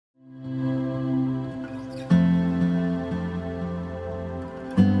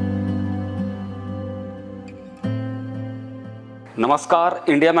Namaskar,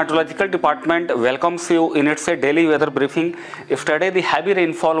 India Meteorological Department welcomes you in its daily weather briefing. Yesterday, the heavy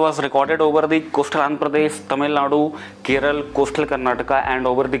rainfall was recorded over the coastal Andhra Pradesh, Tamil Nadu, Kerala, coastal Karnataka and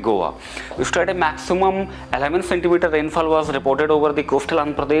over the Goa. Yesterday, maximum 11 cm rainfall was reported over the coastal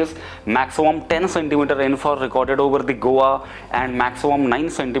Andhra Pradesh, maximum 10 cm rainfall recorded over the Goa and maximum 9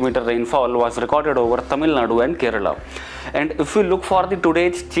 cm rainfall was recorded over Tamil Nadu and Kerala. And if we look for the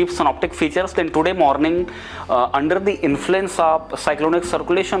today's chief synoptic features, then today morning under the influence of cyclonic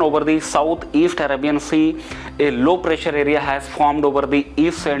circulation over the southeast Arabian Sea, a low pressure area has formed over the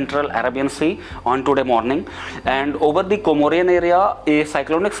east central Arabian Sea on today morning, and over the Comorian area a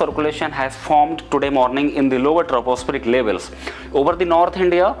cyclonic circulation has formed today morning in the lower tropospheric levels. Over the North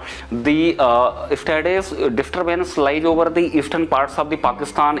India, the yesterday's disturbance lies over the eastern parts of the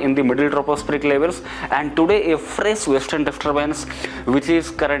Pakistan in the middle tropospheric levels, and today a fresh western disturbance which is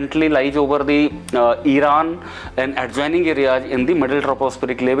currently lies over the Iran and adjoining areas in the middle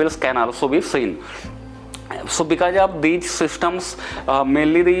tropospheric levels can also be seen. So because of these systems,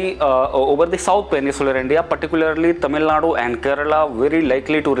 mainly over the south peninsular India, particularly Tamil Nadu and Kerala, very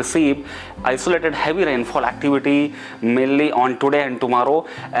likely to receive isolated heavy rainfall activity mainly on today and tomorrow,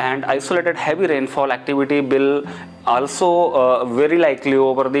 and isolated heavy rainfall activity will also very likely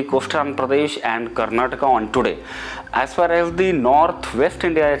over the coastal Andhra Pradesh and Karnataka on today. As far as the northwest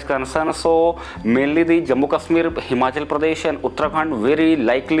India is concerned, so mainly the Jammu Kashmir, Himachal Pradesh and Uttarakhand very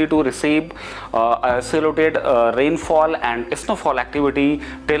likely to receive isolated rainfall and snowfall activity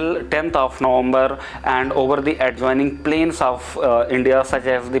till 10th of November, and over the adjoining plains of India such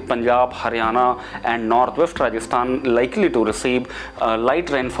as the Punjab, Haryana and northwest Rajasthan likely to receive light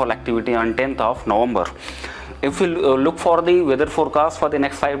rainfall activity on 10th of November. If we look for the weather forecast for the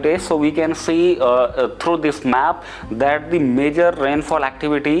next 5 days, so we can see through this map that the major rainfall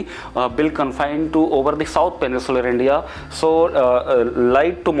activity will confine to over the south peninsular India. So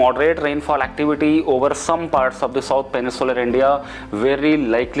light to moderate rainfall activity over some parts of the south peninsular India very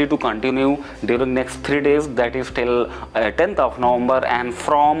likely to continue during next 3 days, that is till 10th of November, and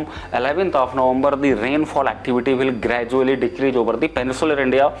from 11th of November the rainfall activity will gradually decrease over the peninsular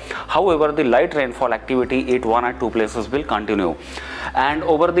India. However, the light rainfall activity at one or two places will continue, and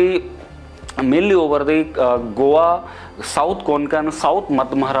over the mainly over the Goa, South Konkan, South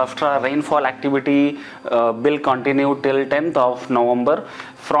Madhya Maharashtra rainfall activity will continue till 10th of November.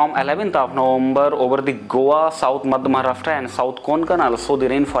 From 11th of November over the Goa, South Madhya Maharashtra and South Konkan also the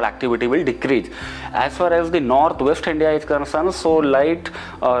rainfall activity will decrease. As far as the northwest India is concerned, so light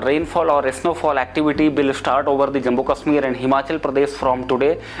rainfall or snowfall activity will start over the Jammu Kashmir and Himachal Pradesh from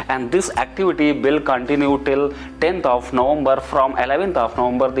today, and this activity will continue till 10th of November. From 11th of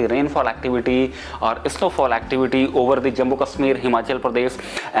November the rainfall activity or snowfall activity over the Jammu Kashmir, Himachal Pradesh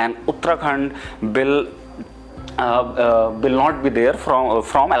and Uttarakhand will not be there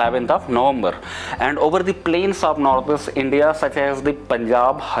from 11th of November. And over the plains of northwest India such as the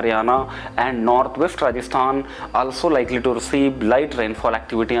Punjab, Haryana and northwest Rajasthan also likely to receive light rainfall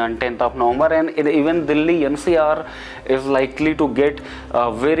activity on 10th of November, and even Delhi NCR is likely to get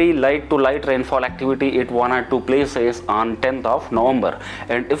very light to light rainfall activity at one or two places on 10th of November.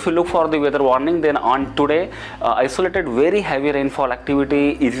 And if you look for the weather warning, then on today isolated very heavy rainfall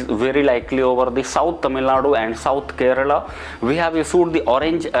activity is very likely over the south Tamil Nadu and South Kerala. We have issued the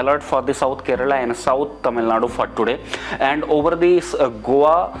orange alert for the South Kerala and South Tamil Nadu for today, and over the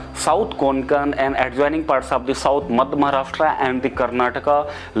Goa, South Konkan and adjoining parts of the South Madhya Maharashtra and the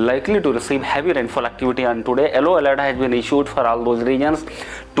Karnataka likely to receive heavy rainfall activity on today. Yellow alert has been issued for all those regions.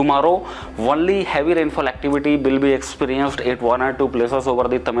 Tomorrow only heavy rainfall activity will be experienced at one or two places over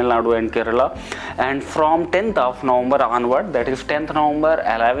the Tamil Nadu and Kerala, and from 10th of November onward, that is 10th November,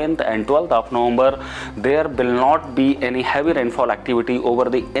 11th and 12th of November, there will not be any heavy rainfall activity over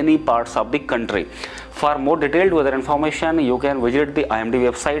the any parts of the country. For more detailed weather information, you can visit the IMD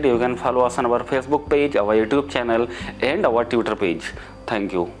website. You can follow us on our Facebook page, our YouTube channel and our Twitter page.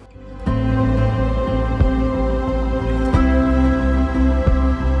 Thank you.